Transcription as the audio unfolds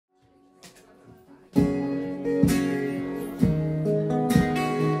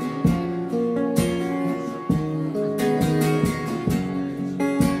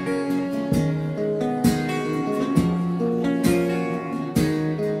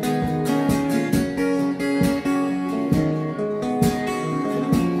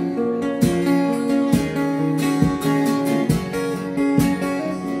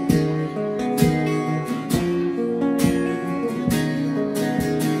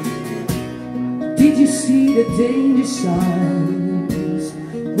Did you see the danger signs?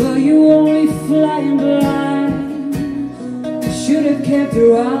 Were you only flying blind? Should have kept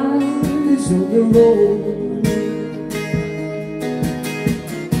your eyes on the road.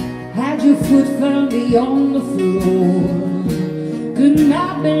 Had your foot firmly on the floor. Could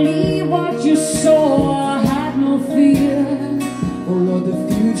not believe what you saw. I had no fear for what the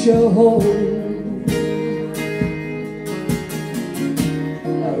future holds.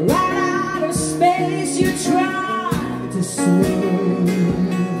 Right out of space you tried to swim.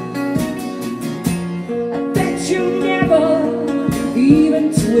 I bet you never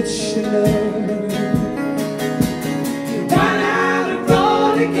even twitched a nerve. You ran out of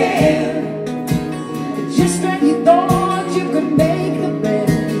road again, just when you thought you could make the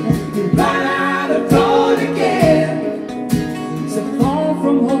bend. You ran out of road again, so far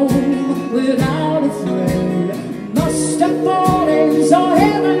from home without a friend. Must have fallen so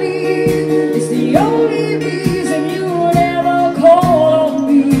heavily. It's the only reason you would ever call on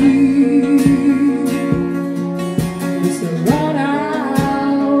me. It's to run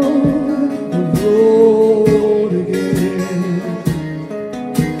out the road again.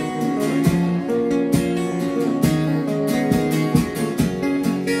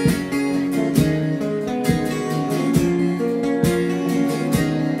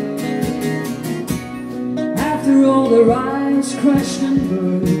 After all the rides crashed and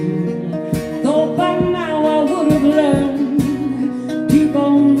burned, thought by now I would have learned. Keep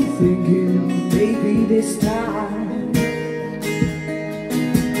on thinking, maybe this time.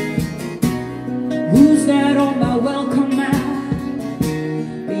 Who's that on my welcome mat?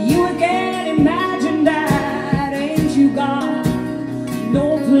 You again, imagine that. Ain't you got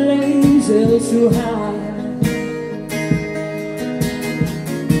no place else to hide?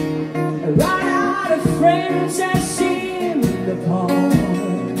 Right out of friends and